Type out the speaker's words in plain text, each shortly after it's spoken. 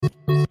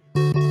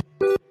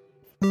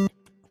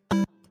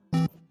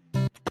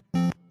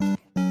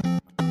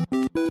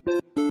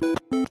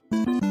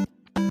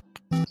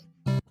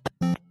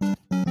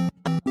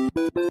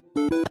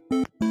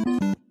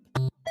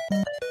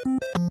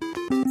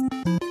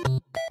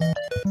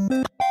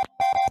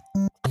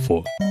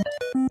for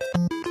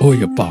all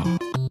your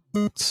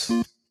parts.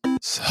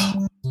 So,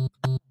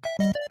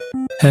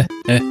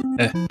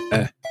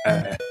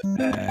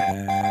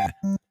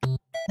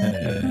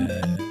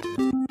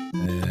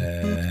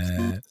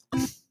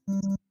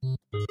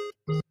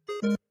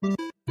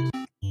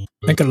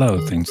 I got a lot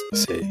of things to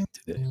say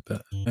today,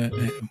 but I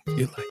don't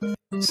feel like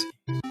it. See,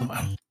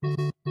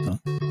 no.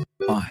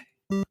 Why?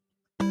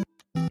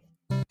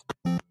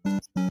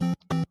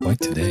 Why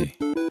today?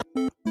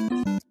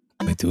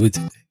 Why do it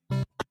today?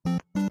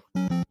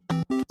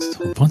 There's a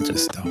whole bunch of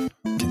stuff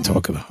I can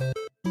talk about,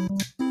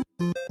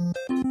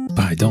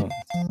 but I don't.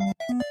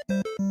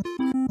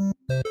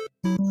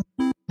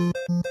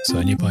 So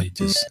anybody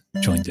just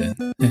joined in.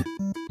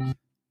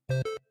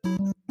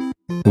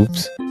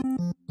 Oops.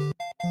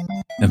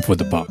 And for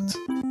the bots.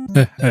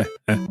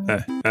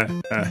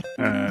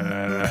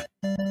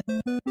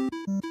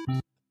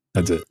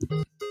 That's it.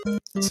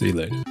 See you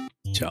later.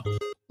 Ciao.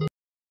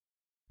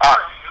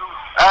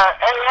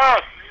 Hey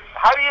Ed,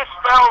 how do you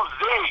spell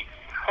Z?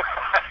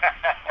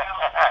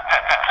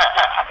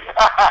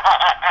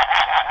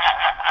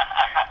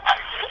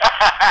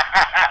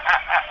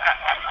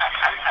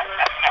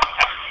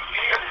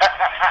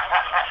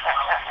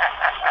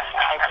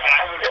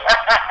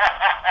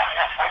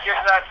 I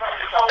guess that's